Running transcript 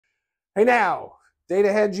Hey now,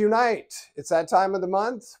 data heads unite. It's that time of the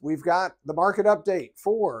month. We've got the market update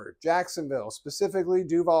for Jacksonville, specifically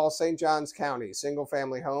Duval, St. Johns County, single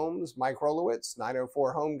family homes. Mike Rolowitz,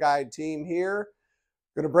 904 Home Guide team here.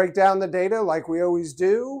 Going to break down the data like we always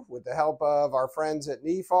do with the help of our friends at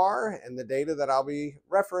NEFAR and the data that I'll be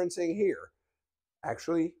referencing here.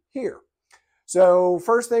 Actually, here. So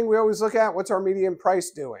first thing we always look at, what's our median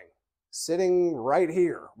price doing? Sitting right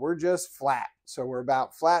here. We're just flat. So we're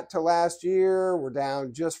about flat to last year. We're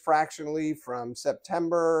down just fractionally from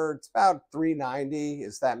September. It's about $390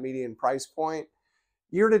 is that median price point.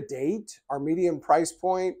 Year to date, our median price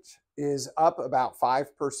point is up about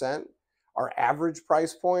 5%. Our average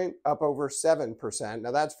price point up over 7%.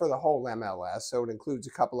 Now that's for the whole MLS, so it includes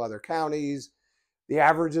a couple other counties. The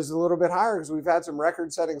average is a little bit higher because we've had some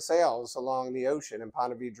record-setting sales along the ocean in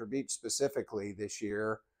Ponte Vedra Beach specifically this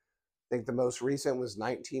year. I think the most recent was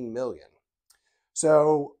 19 million.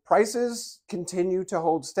 So prices continue to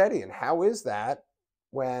hold steady. And how is that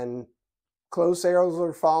when closed sales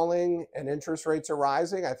are falling and interest rates are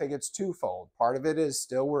rising? I think it's twofold. Part of it is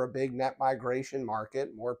still we're a big net migration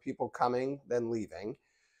market, more people coming than leaving,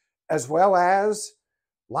 as well as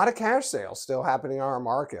a lot of cash sales still happening in our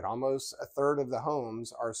market. Almost a third of the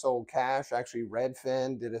homes are sold cash. Actually,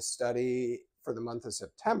 Redfin did a study for the month of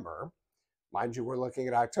September. Mind you, we're looking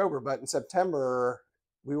at October, but in September,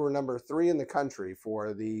 we were number 3 in the country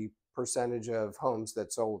for the percentage of homes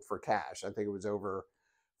that sold for cash. I think it was over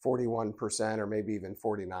 41% or maybe even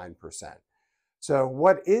 49%. So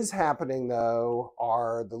what is happening though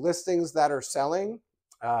are the listings that are selling.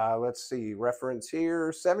 Let's see, reference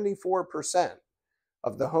here, 74%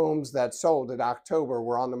 of the homes that sold in October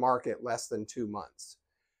were on the market less than 2 months.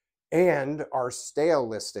 And our stale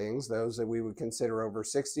listings, those that we would consider over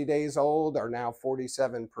 60 days old, are now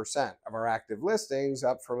 47% of our active listings,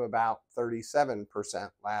 up from about 37%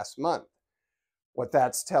 last month. What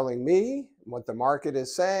that's telling me, what the market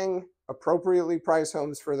is saying, appropriately priced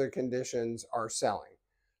homes for their conditions are selling.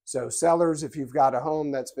 So sellers, if you've got a home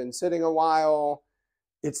that's been sitting a while,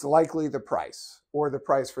 it's likely the price or the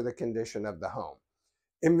price for the condition of the home.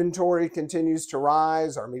 Inventory continues to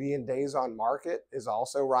rise. Our median days on market is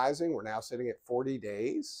also rising. We're now sitting at 40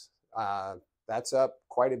 days. That's up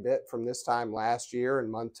quite a bit from this time last year,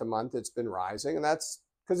 and month to month it's been rising, and that's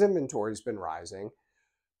because inventory's been rising.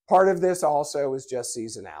 Part of this also is just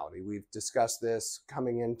seasonality. We've discussed this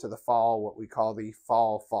coming into the fall, what we call the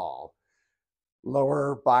fall.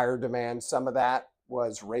 Lower buyer demand. Some of that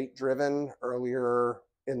was rate driven earlier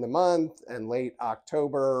in the month, and late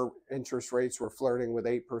October, interest rates were flirting with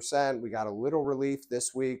 8%. We got a little relief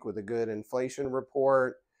this week with a good inflation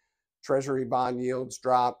report. Treasury bond yields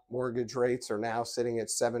dropped. Mortgage rates are now sitting at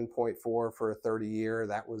 7.4 for a 30-year.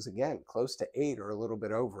 That was, again, close to 8 or a little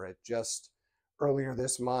bit over it just earlier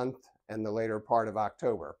this month and the later part of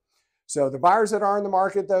October. So the buyers that are in the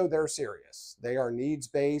market, though, they're serious. They are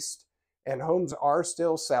needs-based. And homes are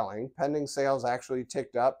still selling. Pending sales actually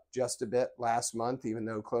ticked up just a bit last month, even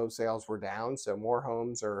though closed sales were down. So more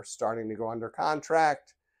homes are starting to go under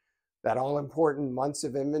contract. That all-important months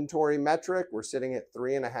of inventory metric, we're sitting at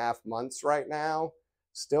 3.5 months right now.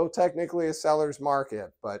 Still technically a seller's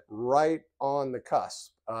market, but right on the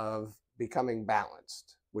cusp of becoming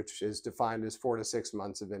balanced, which is defined as 4 to 6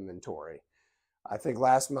 months of inventory. I think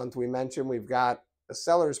last month we mentioned we've got a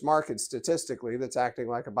seller's market statistically that's acting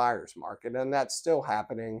like a buyer's market, and that's still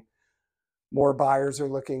happening. More buyers are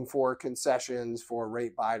looking for concessions for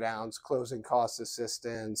rate buydowns, closing cost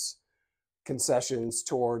assistance, concessions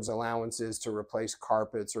towards allowances to replace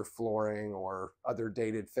carpets or flooring or other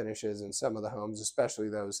dated finishes in some of the homes, especially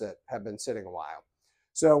those that have been sitting a while.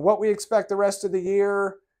 So what we expect the rest of the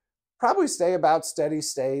year, probably stay about steady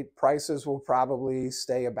state. Prices will probably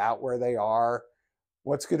stay about where they are.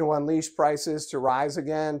 What's going to unleash prices to rise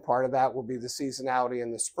again? Part of that will be the seasonality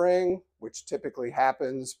in the spring, which typically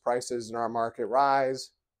happens. Prices in our market rise.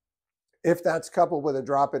 If that's coupled with a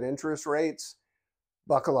drop in interest rates,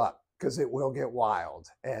 buckle up because it will get wild.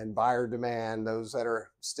 And buyer demand, those that are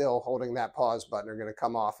still holding that pause button, are going to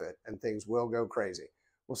come off it and things will go crazy.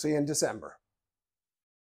 We'll see you in December.